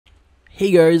Hey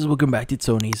guys, welcome back to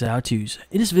Tony's How To's.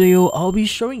 In this video, I'll be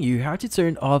showing you how to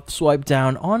turn off swipe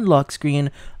down on lock screen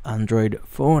Android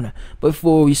phone.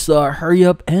 Before we start, hurry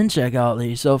up and check out the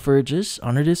yourself for just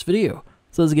under this video.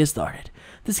 So let's get started.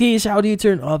 In this case, how do you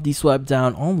turn off the swipe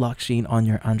down on lock screen on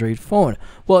your Android phone?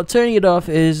 Well, turning it off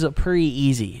is pretty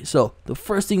easy. So the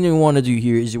first thing you want to do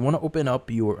here is you want to open up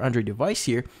your Android device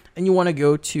here and you want to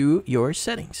go to your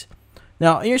settings.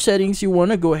 Now, in your settings, you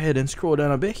want to go ahead and scroll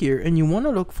down a bit here and you want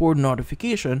to look for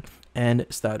notification and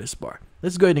status bar.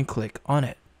 Let's go ahead and click on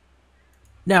it.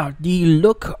 Now, the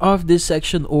look of this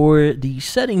section or the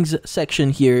settings section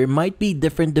here might be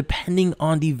different depending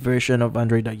on the version of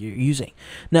Android that you're using.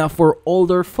 Now, for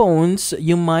older phones,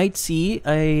 you might see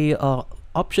a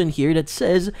option here that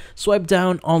says swipe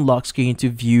down on lock screen to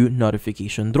view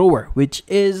notification drawer, which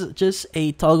is just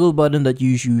a toggle button that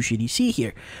you usually see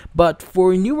here. But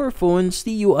for newer phones,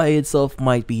 the UI itself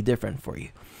might be different for you.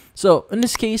 So in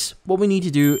this case, what we need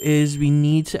to do is we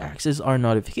need to access our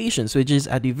notifications, which is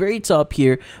at the very top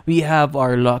here. We have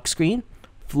our lock screen,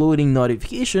 floating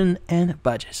notification, and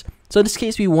badges. So in this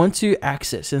case, we want to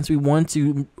access, since we want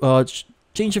to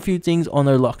change a few things on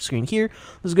our lock screen here.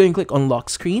 Let's go and click on lock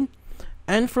screen.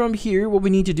 And from here, what we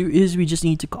need to do is we just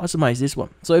need to customize this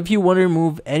one. So if you want to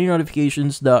remove any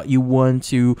notifications that you want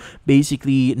to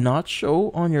basically not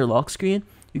show on your lock screen,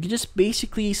 you can just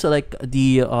basically select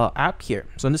the app here.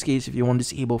 So in this case, if you want to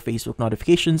disable Facebook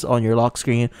notifications on your lock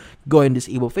screen, go ahead and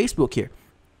disable Facebook here.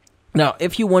 Now,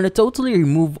 if you want to totally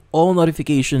remove all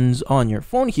notifications on your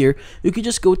phone here, you can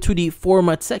just go to the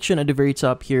format section at the very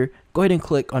top here, go ahead and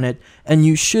click on it, and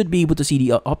you should be able to see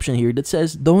the option here that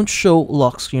says don't show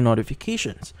lock screen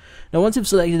notifications. Now, once you've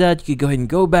selected that, you can go ahead and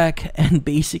go back and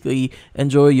basically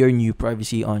enjoy your new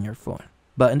privacy on your phone.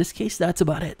 But in this case, that's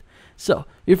about it. So,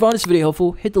 if you found this video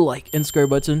helpful, hit the like and subscribe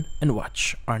button and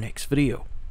watch our next video.